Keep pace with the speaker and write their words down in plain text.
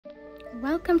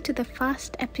Welcome to the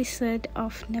first episode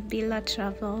of Nabilah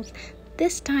Travels.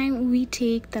 This time we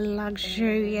take the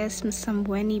luxurious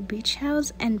Msambweni Beach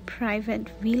House and private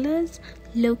villas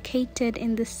located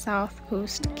in the south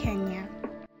coast, Kenya.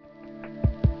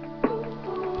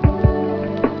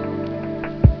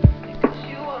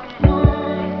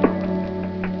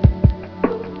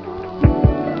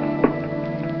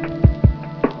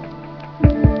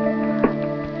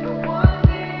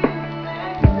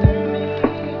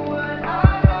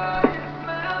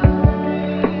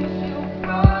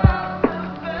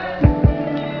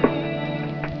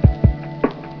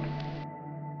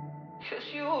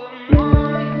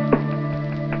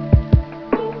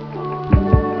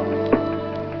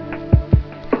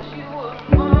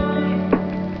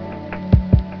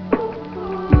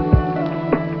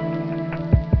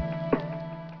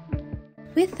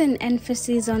 With an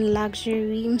emphasis on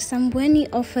luxury, Msambweni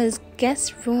offers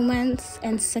guest romance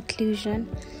and seclusion.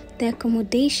 The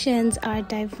accommodations are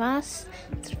diverse: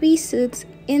 3 suites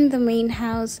in the main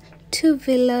house, 2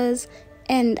 villas,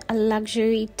 and a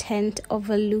luxury tent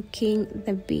overlooking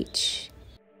the beach.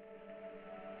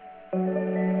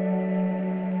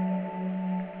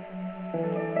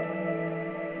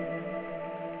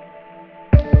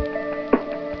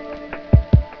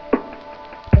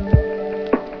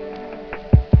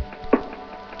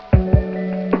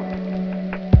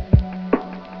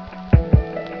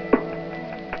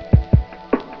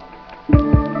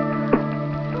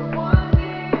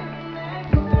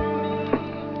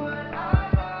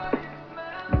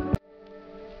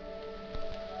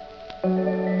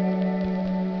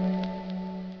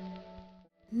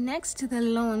 Next to the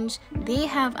lounge, they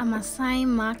have a Maasai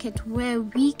market where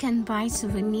we can buy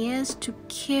souvenirs to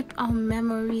keep our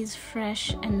memories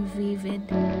fresh and vivid.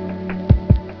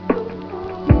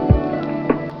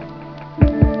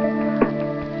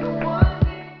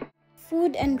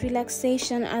 Food and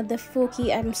relaxation at the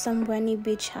foci at Msambweni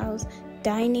Beach House.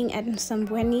 Dining at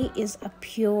Msambweni is a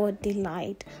pure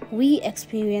delight. We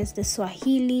experienced the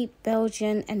Swahili,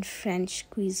 Belgian, and French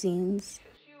cuisines.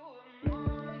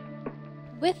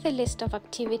 With the list of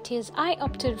activities, I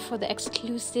opted for the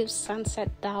exclusive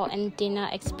sunset dhow and dinner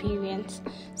experience,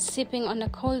 sipping on a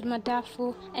cold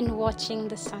madafu and watching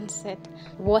the sunset.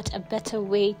 What a better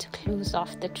way to close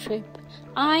off the trip.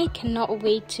 I cannot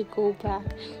wait to go back.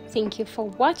 Thank you for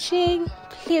watching.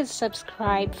 Please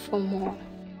subscribe for more.